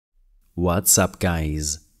What's up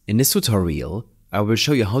guys? In this tutorial, I will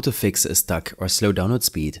show you how to fix a stuck or slow download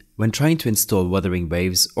speed when trying to install Wuthering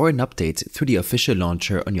Waves or an update through the official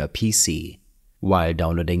launcher on your PC. While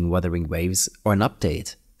downloading Wuthering Waves or an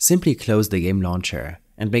update, simply close the game launcher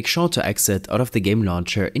and make sure to exit out of the game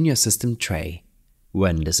launcher in your system tray.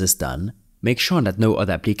 When this is done, make sure that no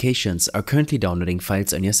other applications are currently downloading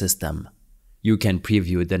files on your system. You can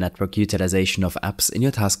preview the network utilization of apps in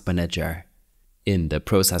your task manager. In the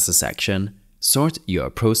Processes section, sort your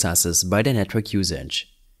processes by their network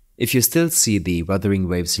usage. If you still see the Wuthering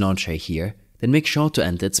Waves launcher here, then make sure to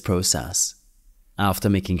end its process. After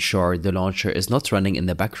making sure the launcher is not running in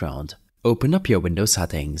the background, open up your Windows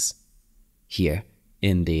settings. Here,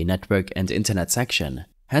 in the Network and Internet section,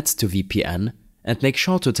 head to VPN and make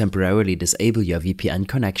sure to temporarily disable your VPN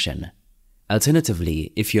connection.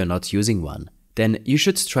 Alternatively, if you are not using one, then you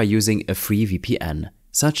should try using a free VPN,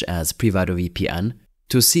 such as Privado VPN,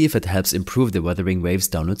 to see if it helps improve the Wuthering Waves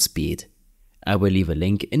download speed. I will leave a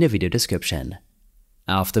link in the video description.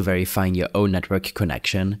 After verifying your own network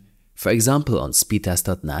connection, for example on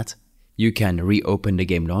speedtest.net, you can reopen the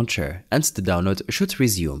game launcher and the download should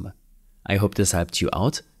resume. I hope this helped you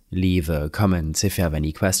out. Leave a comment if you have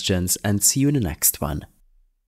any questions and see you in the next one.